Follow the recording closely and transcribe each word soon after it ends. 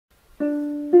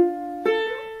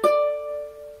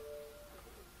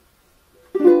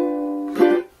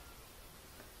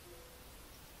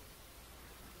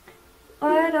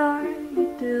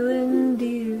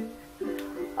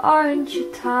Aren't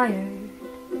you tired?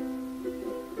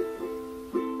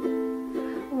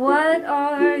 What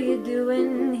are you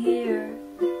doing here?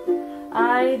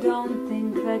 I don't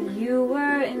think that you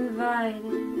were invited.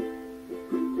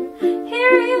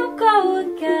 Here you go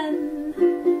again,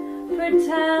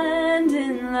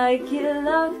 pretending like you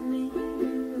love me.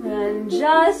 And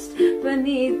just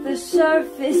beneath the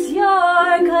surface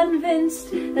you're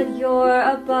convinced that you're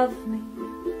above me.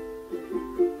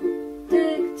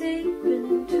 Dig deep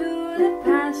into the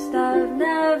past. I've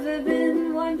never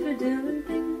been one for doing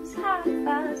things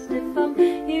half-assed. If I'm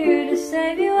here to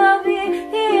save you, I'll be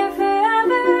here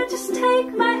forever. Just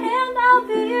take my hand, I'll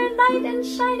be your knight in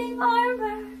shining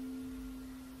armor.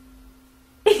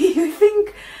 You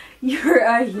think you're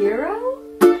a hero?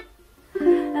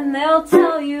 And they'll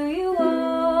tell you you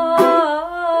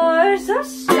are so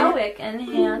stoic and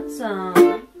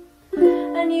handsome,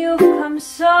 and you've come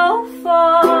so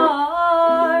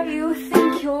far. You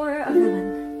think you're a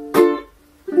villain,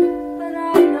 but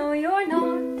I know you're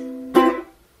not.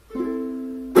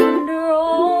 Under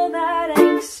all that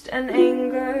angst and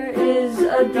anger is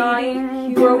a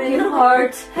dying, broken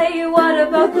heart. Hey, what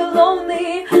about the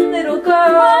lonely little girls?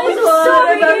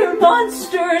 What about the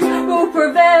monsters who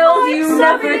prevailed? You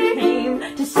never came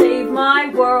to save my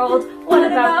world. What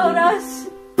about us?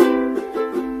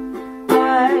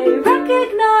 I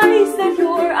recognize that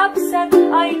you're upset.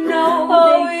 I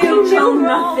know you know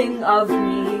nothing of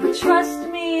me. Trust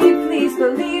me, please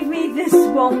believe me, this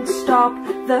won't stop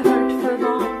the hurt for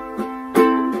long.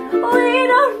 We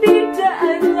don't need to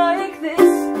end like this.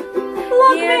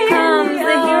 Look, here comes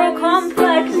the hero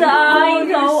complex. I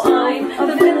know I'm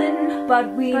a villain,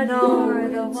 but we know you're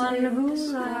the one who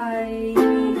lies.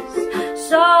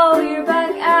 So you're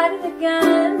back at it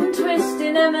again,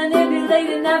 twisting and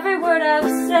manipulating every word I've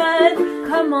said.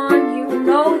 Come on, you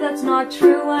know that's not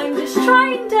true. I'm just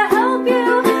trying to help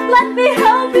you. Let me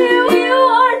help you. You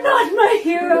are not my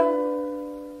hero.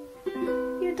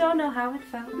 You don't know how it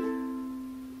felt.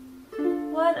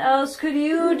 What else could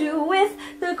you do with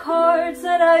the cards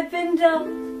that I've been dealt?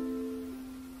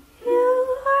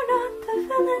 You are not the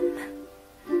villain.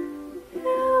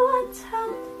 You once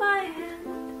held my hand.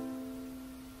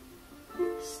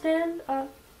 Stand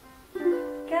up,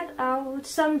 get out.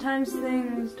 Sometimes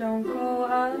things don't go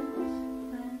as